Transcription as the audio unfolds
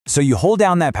So you hold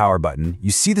down that power button,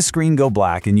 you see the screen go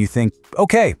black, and you think,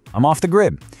 okay, I'm off the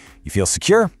grid. You feel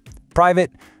secure, private,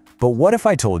 but what if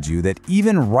I told you that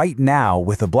even right now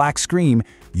with a black screen,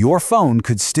 your phone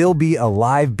could still be a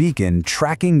live beacon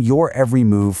tracking your every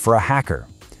move for a hacker?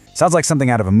 Sounds like something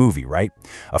out of a movie, right?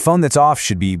 A phone that's off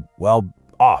should be, well,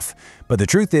 off. But the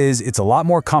truth is, it's a lot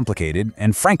more complicated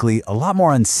and, frankly, a lot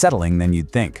more unsettling than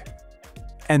you'd think.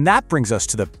 And that brings us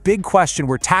to the big question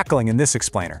we're tackling in this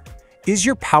explainer. Is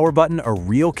your power button a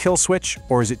real kill switch,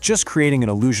 or is it just creating an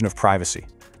illusion of privacy?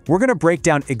 We're going to break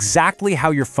down exactly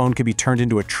how your phone can be turned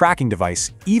into a tracking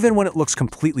device even when it looks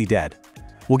completely dead.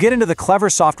 We'll get into the clever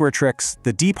software tricks,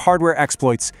 the deep hardware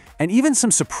exploits, and even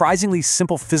some surprisingly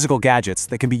simple physical gadgets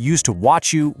that can be used to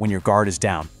watch you when your guard is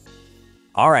down.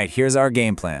 Alright, here's our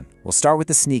game plan. We'll start with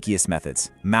the sneakiest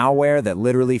methods, malware that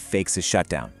literally fakes a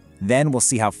shutdown. Then we'll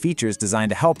see how features designed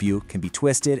to help you can be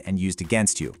twisted and used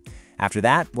against you. After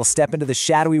that, we'll step into the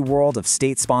shadowy world of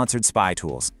state-sponsored spy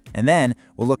tools. And then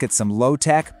we'll look at some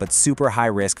low-tech but super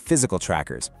high-risk physical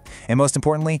trackers. And most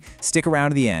importantly, stick around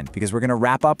to the end because we're going to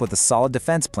wrap up with a solid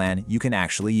defense plan you can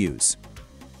actually use.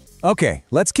 Okay,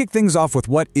 let's kick things off with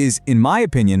what is, in my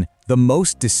opinion, the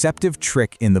most deceptive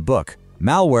trick in the book: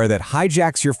 malware that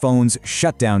hijacks your phone's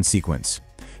shutdown sequence.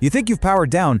 You think you've powered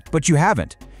down, but you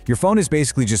haven't. Your phone is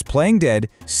basically just playing dead,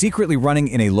 secretly running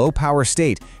in a low-power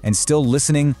state, and still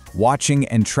listening, watching,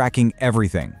 and tracking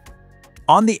everything.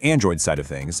 On the Android side of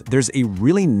things, there's a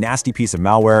really nasty piece of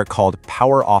malware called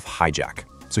power-off hijack.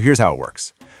 So here's how it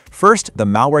works. First, the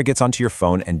malware gets onto your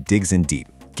phone and digs in deep,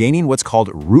 gaining what's called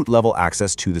root-level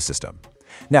access to the system.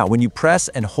 Now, when you press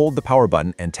and hold the power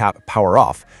button and tap power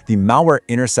off, the malware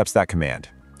intercepts that command.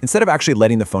 Instead of actually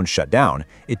letting the phone shut down,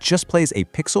 it just plays a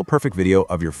pixel-perfect video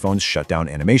of your phone's shutdown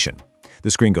animation. The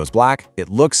screen goes black, it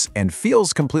looks and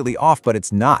feels completely off, but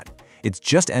it's not. It's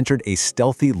just entered a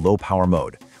stealthy low-power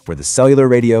mode, where the cellular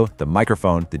radio, the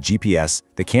microphone, the GPS,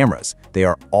 the cameras, they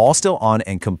are all still on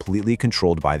and completely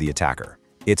controlled by the attacker.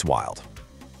 It's wild.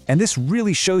 And this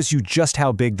really shows you just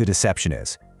how big the deception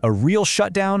is. A real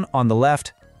shutdown on the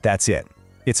left, that's it.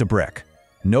 It's a brick.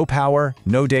 No power,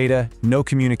 no data, no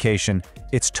communication.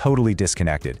 It's totally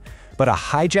disconnected. But a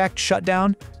hijacked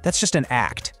shutdown, that's just an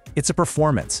act. It's a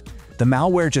performance. The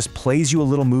malware just plays you a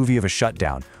little movie of a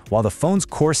shutdown, while the phone's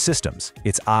core systems,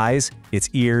 its eyes, its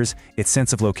ears, its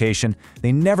sense of location,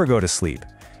 they never go to sleep.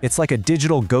 It's like a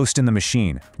digital ghost in the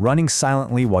machine, running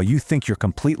silently while you think you're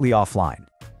completely offline.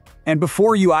 And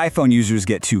before you iPhone users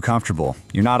get too comfortable,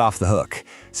 you're not off the hook.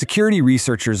 Security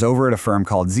researchers over at a firm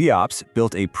called Xeops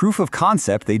built a proof of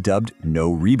concept they dubbed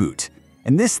No Reboot.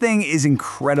 And this thing is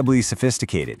incredibly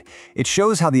sophisticated. It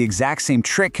shows how the exact same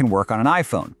trick can work on an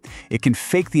iPhone. It can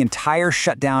fake the entire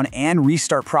shutdown and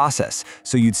restart process.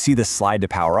 So you'd see the slide to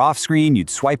power off screen,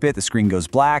 you'd swipe it, the screen goes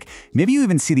black. Maybe you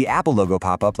even see the Apple logo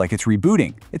pop up like it's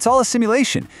rebooting. It's all a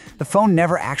simulation. The phone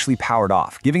never actually powered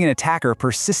off, giving an attacker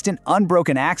persistent,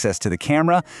 unbroken access to the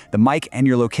camera, the mic, and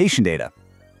your location data.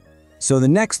 So the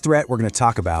next threat we're going to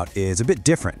talk about is a bit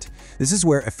different. This is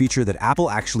where a feature that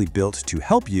Apple actually built to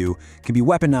help you can be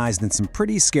weaponized in some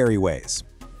pretty scary ways.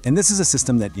 And this is a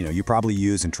system that you probably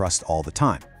use and trust all the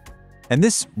time. And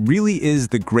this really is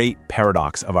the great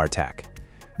paradox of our tech.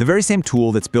 The very same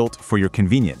tool that's built for your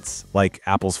convenience, like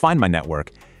Apple's Find My network,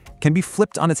 can be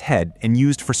flipped on its head and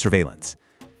used for surveillance.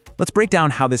 Let's break down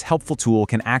how this helpful tool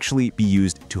can actually be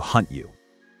used to hunt you.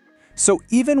 So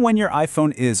even when your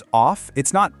iPhone is off,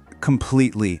 it's not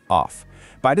completely off.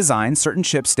 By design, certain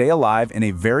chips stay alive in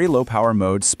a very low power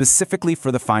mode specifically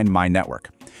for the Find My network.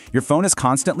 Your phone is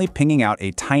constantly pinging out a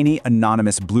tiny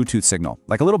anonymous Bluetooth signal,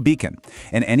 like a little beacon,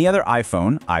 and any other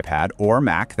iPhone, iPad, or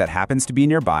Mac that happens to be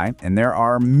nearby, and there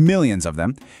are millions of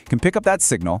them, can pick up that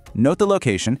signal, note the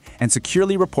location, and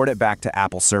securely report it back to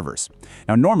Apple servers.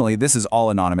 Now normally this is all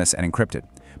anonymous and encrypted.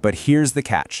 But here's the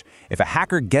catch. If a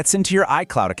hacker gets into your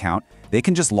iCloud account, they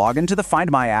can just log into the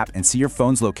Find My app and see your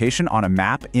phone's location on a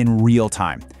map in real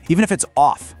time, even if it's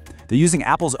off. They're using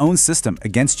Apple's own system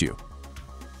against you.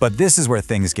 But this is where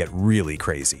things get really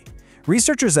crazy.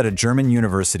 Researchers at a German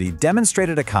university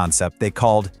demonstrated a concept they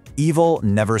called "evil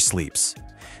never sleeps."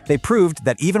 They proved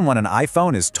that even when an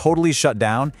iPhone is totally shut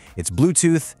down, its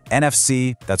Bluetooth,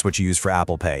 NFC, that's what you use for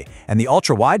Apple Pay, and the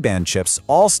ultra-wideband chips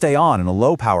all stay on in a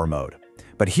low-power mode.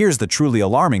 But here's the truly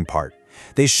alarming part.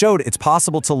 They showed it's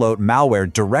possible to load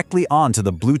malware directly onto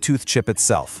the Bluetooth chip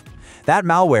itself. That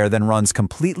malware then runs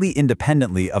completely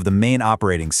independently of the main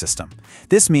operating system.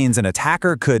 This means an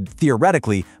attacker could,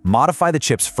 theoretically, modify the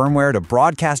chip's firmware to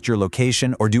broadcast your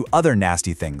location or do other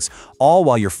nasty things, all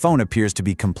while your phone appears to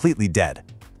be completely dead.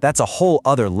 That's a whole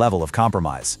other level of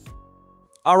compromise.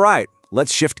 All right,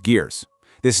 let's shift gears.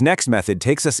 This next method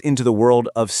takes us into the world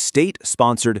of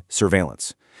state-sponsored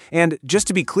surveillance. And just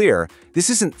to be clear,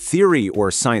 this isn't theory or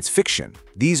science fiction.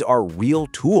 These are real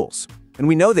tools. And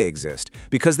we know they exist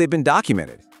because they've been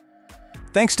documented.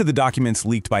 Thanks to the documents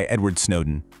leaked by Edward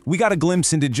Snowden, we got a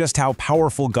glimpse into just how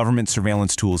powerful government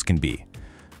surveillance tools can be.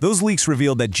 Those leaks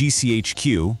revealed that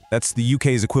GCHQ, that's the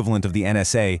UK's equivalent of the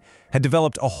NSA, had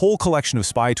developed a whole collection of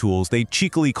spy tools they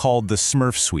cheekily called the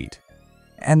Smurf Suite.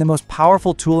 And the most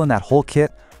powerful tool in that whole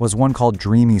kit was one called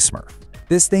Dreamy Smurf.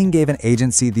 This thing gave an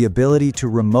agency the ability to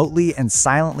remotely and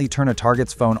silently turn a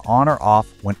target's phone on or off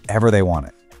whenever they want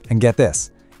it. And get this,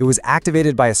 it was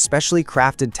activated by a specially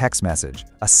crafted text message,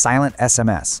 a silent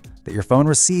SMS, that your phone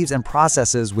receives and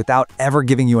processes without ever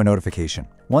giving you a notification.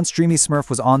 Once Dreamy Smurf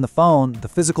was on the phone, the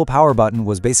physical power button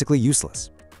was basically useless.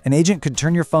 An agent could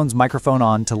turn your phone's microphone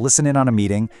on to listen in on a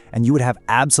meeting, and you would have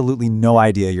absolutely no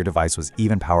idea your device was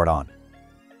even powered on.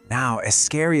 Now, as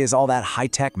scary as all that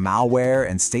high-tech malware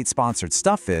and state-sponsored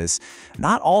stuff is,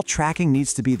 not all tracking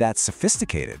needs to be that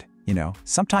sophisticated.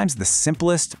 Sometimes the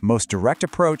simplest, most direct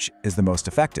approach is the most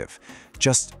effective.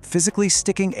 Just physically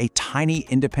sticking a tiny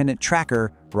independent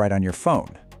tracker right on your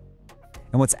phone.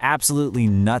 And what's absolutely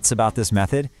nuts about this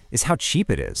method is how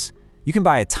cheap it is. You can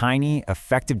buy a tiny,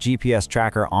 effective GPS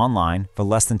tracker online for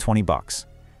less than 20 bucks.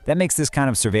 That makes this kind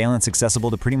of surveillance accessible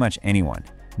to pretty much anyone.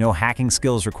 No hacking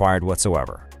skills required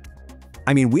whatsoever.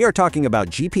 I mean, we are talking about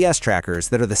GPS trackers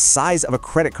that are the size of a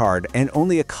credit card and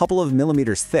only a couple of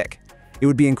millimeters thick. It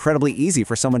would be incredibly easy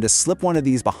for someone to slip one of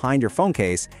these behind your phone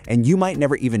case, and you might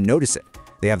never even notice it.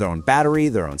 They have their own battery,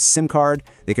 their own SIM card.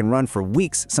 They can run for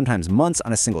weeks, sometimes months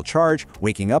on a single charge,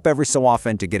 waking up every so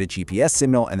often to get a GPS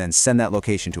signal and then send that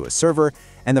location to a server.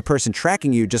 And the person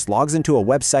tracking you just logs into a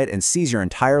website and sees your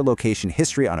entire location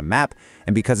history on a map.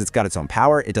 And because it's got its own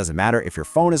power, it doesn't matter if your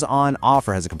phone is on, off,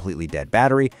 or has a completely dead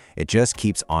battery. It just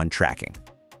keeps on tracking.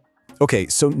 Okay,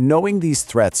 so knowing these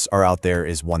threats are out there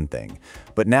is one thing,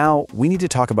 but now we need to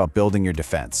talk about building your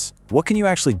defense. What can you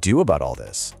actually do about all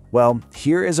this? Well,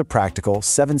 here is a practical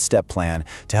 7-step plan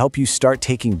to help you start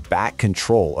taking back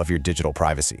control of your digital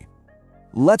privacy.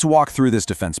 Let's walk through this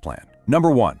defense plan.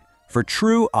 Number 1, for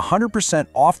true 100%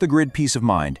 off-the-grid peace of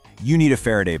mind, you need a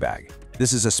Faraday bag.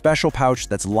 This is a special pouch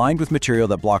that's lined with material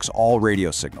that blocks all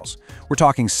radio signals. We're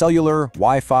talking cellular,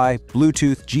 Wi-Fi,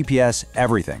 Bluetooth, GPS,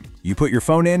 everything. You put your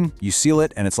phone in, you seal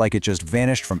it, and it's like it just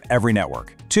vanished from every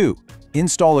network. 2,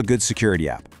 install a good security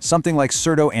app, something like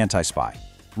Certo Anti-Spy.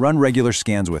 Run regular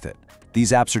scans with it.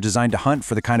 These apps are designed to hunt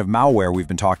for the kind of malware we've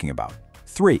been talking about.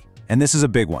 3, and this is a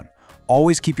big one,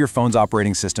 always keep your phone's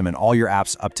operating system and all your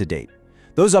apps up to date.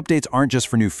 Those updates aren't just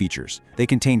for new features. They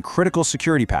contain critical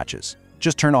security patches.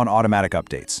 Just turn on automatic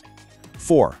updates.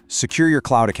 4, secure your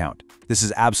cloud account. This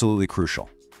is absolutely crucial.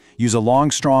 Use a long,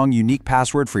 strong, unique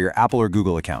password for your Apple or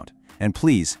Google account. And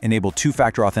please enable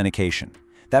 2-factor authentication.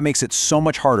 That makes it so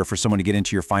much harder for someone to get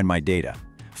into your Find My data.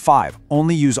 5,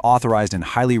 only use authorized and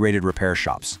highly rated repair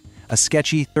shops. A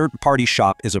sketchy, third-party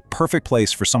shop is a perfect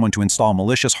place for someone to install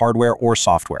malicious hardware or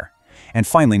software. And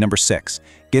finally, number 6,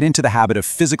 get into the habit of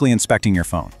physically inspecting your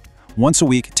phone. Once a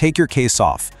week, take your case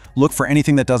off. Look for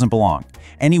anything that doesn't belong.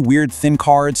 Any weird thin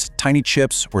cards, tiny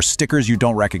chips, or stickers you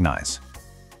don't recognize.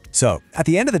 So, at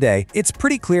the end of the day, it's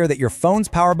pretty clear that your phone's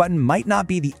power button might not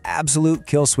be the absolute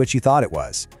kill switch you thought it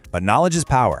was. But knowledge is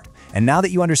power. And now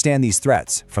that you understand these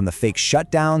threats, from the fake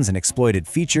shutdowns and exploited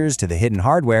features to the hidden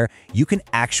hardware, you can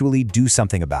actually do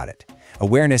something about it.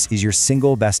 Awareness is your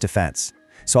single best defense.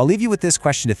 So I'll leave you with this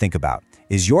question to think about.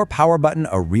 Is your power button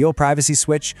a real privacy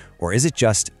switch, or is it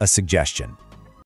just a suggestion?